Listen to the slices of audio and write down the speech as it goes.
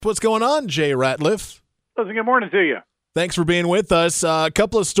What's going on, Jay Ratliff? Listen, good morning to you. Thanks for being with us. A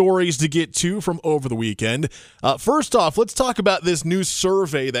couple of stories to get to from over the weekend. First off, let's talk about this new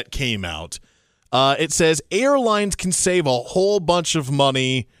survey that came out. It says airlines can save a whole bunch of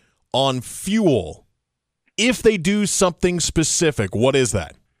money on fuel if they do something specific. What is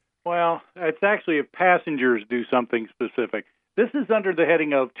that? Well, it's actually if passengers do something specific. This is under the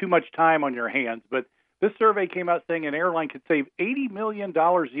heading of too much time on your hands, but this survey came out saying an airline could save $80 million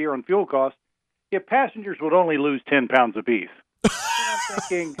a year on fuel costs if passengers would only lose 10 pounds apiece. And I'm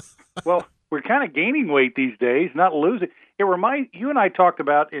thinking, well, we're kind of gaining weight these days, not losing. It reminds you and I talked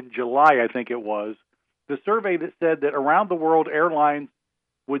about in July, I think it was, the survey that said that around the world airlines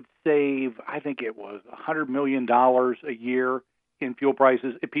would save, I think it was $100 million a year in fuel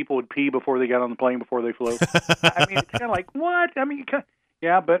prices if people would pee before they got on the plane, before they flew. I mean, it's kind of like, what? I mean,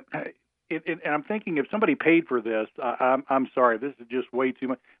 yeah, but and I'm thinking if somebody paid for this, I'm sorry, this is just way too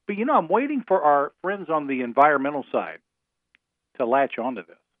much. But, I'm waiting for our friends on the environmental side to latch onto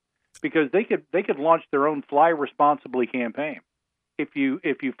this because they could launch their own Fly Responsibly campaign. If you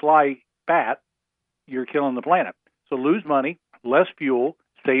fly fat, you're killing the planet. So lose money, less fuel,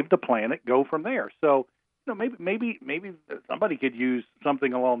 save the planet, go from there. So, maybe somebody could use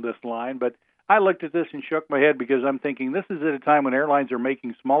something along this line, but I looked at this and shook my head because I'm thinking this is at a time when airlines are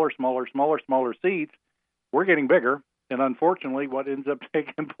making smaller seats. We're getting bigger, and unfortunately, what ends up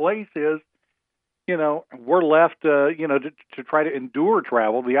taking place is, we're left, to try to endure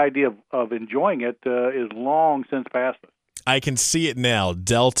travel. The idea of enjoying it is long since past us. I can see it now.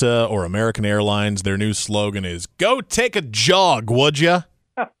 Delta or American Airlines, their new slogan is, "Go take a jog, would ya?"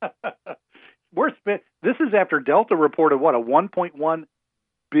 This is after Delta reported, a $1.1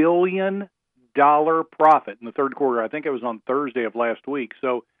 billion profit in the third quarter. I think it was on Thursday of last week.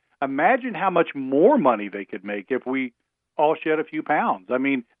 So imagine how much more money they could make if we all shed a few pounds. I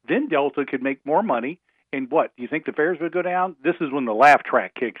mean, then Delta could make more money. And what, do you think the fares would go down? This is when the laugh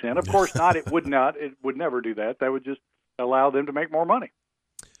track kicks in. Of course not. It would not. It would never do that. That would just allow them to make more money.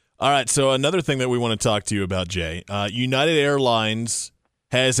 All right, so another thing that we want to talk to you about, Jay, United Airlines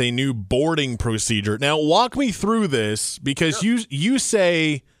has a new boarding procedure. Now, walk me through this because Sure. you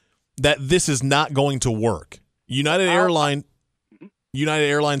say that this is not going to work. United Airlines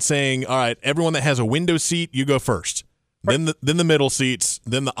saying, all right, everyone that has a window seat, you go first. Right. Then the middle seats,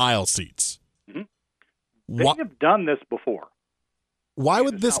 then the aisle seats. Mm-hmm. They have done this before. Why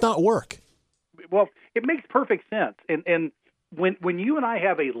would this not work? Well, it makes perfect sense. And when you and I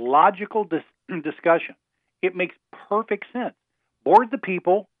have a logical discussion, it makes perfect sense. Board the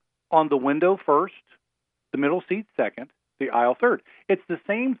people on the window first, the middle seat second, the aisle third. It's the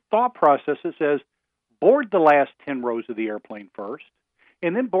same thought process that says board the last 10 rows of the airplane first,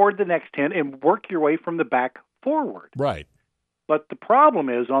 and then board the next 10 and work your way from the back forward. Right. But the problem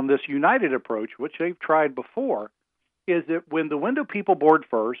is on this United approach, which they've tried before, is that when the window people board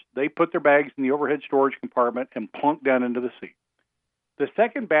first, they put their bags in the overhead storage compartment and plunk down into the seat. The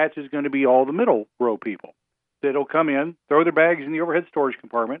second batch is going to be all the middle row people. That'll come in, throw their bags in the overhead storage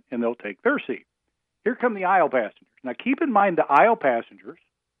compartment, and they'll take their seat. Here come the aisle passengers. Now, keep in mind the aisle passengers,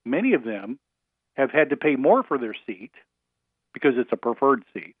 many of them have had to pay more for their seat because it's a preferred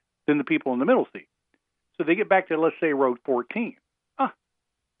seat than the people in the middle seat. So they get back to, let's say, row 14.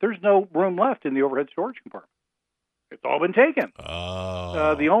 There's no room left in the overhead storage compartment. It's all been taken.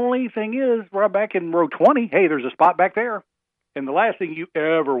 The only thing is, we're back in row 20. Hey, there's a spot back there. And the last thing you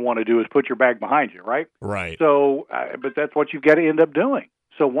ever want to do is put your bag behind you, right? Right. So, but that's what you've got to end up doing.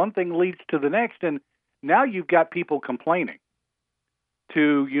 So one thing leads to the next, and now you've got people complaining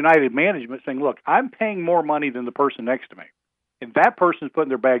to United management saying, look, I'm paying more money than the person next to me, and that person's putting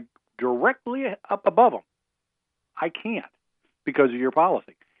their bag directly up above them. I can't because of your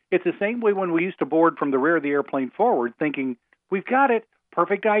policy. It's the same way when we used to board from the rear of the airplane forward thinking, we've got it,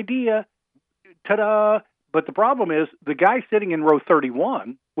 perfect idea, ta-da. But the problem is the guy sitting in row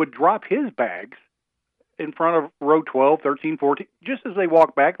 31 would drop his bags in front of row 12, 13, 14. Just as they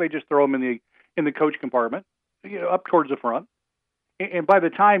walk back, they just throw them in the coach compartment, up towards the front. And by the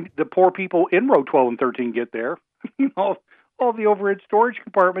time the poor people in row 12 and 13 get there, all the overhead storage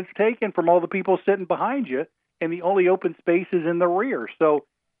compartments taken from all the people sitting behind you, and the only open space is in the rear. So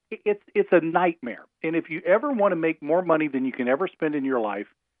it's a nightmare. And if you ever want to make more money than you can ever spend in your life,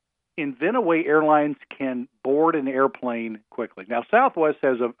 invent a way airlines can board an airplane quickly. Now, Southwest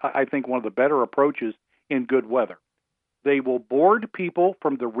has, I think, one of the better approaches in good weather. They will board people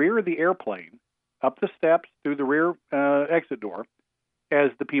from the rear of the airplane up the steps through the rear exit door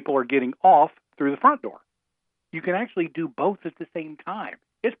as the people are getting off through the front door. You can actually do both at the same time.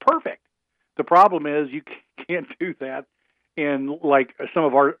 It's perfect. The problem is you can't do that in like some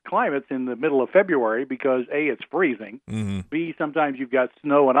of our climates in the middle of February because A, it's freezing. Mm-hmm. B, sometimes you've got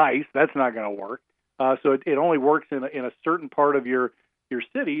snow and ice. That's not going to work. So it only works in a certain part of your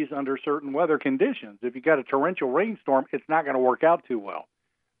cities under certain weather conditions. If you got a torrential rainstorm, it's not going to work out too well.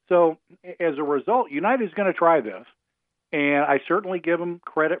 So as a result, United is going to try this, and I certainly give them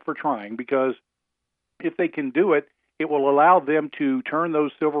credit for trying, because if they can do it, it will allow them to turn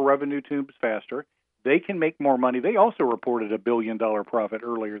those silver revenue tubes faster. They can make more money. They also reported $1 billion profit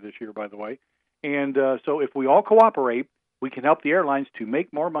earlier this year, by the way. And so if we all cooperate, we can help the airlines to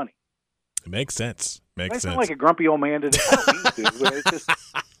make more money. It makes sense. Makes I sense. sound like a grumpy old man today. I don't mean to, but it's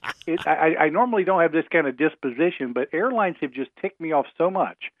just, I normally don't have this kind of disposition, but airlines have just ticked me off so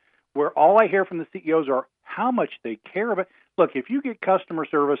much, where all I hear from the CEOs are how much they care about. Look, if you get customer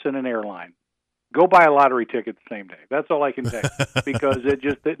service in an airline, go buy a lottery ticket the same day. That's all I can say, because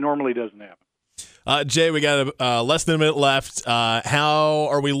it normally doesn't happen. Jay, we got less than a minute left. How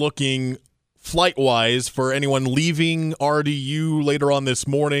are we looking flight-wise for anyone leaving RDU later on this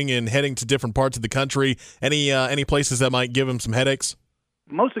morning and heading to different parts of the country? Any places that might give them some headaches?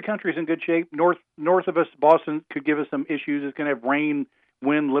 Most of the country is in good shape. North of us, Boston could give us some issues. It's going to have rain,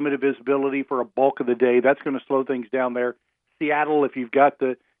 wind, limited visibility for a bulk of the day. That's going to slow things down there. Seattle, if you've got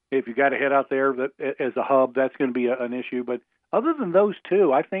to head out there as a hub, that's going to be an issue. But other than those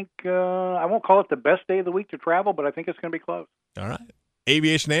two, I think I won't call it the best day of the week to travel, but I think it's going to be close. All right.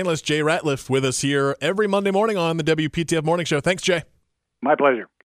 Aviation analyst Jay Ratliff with us here every Monday morning on the WPTF Morning Show. Thanks, Jay. My pleasure.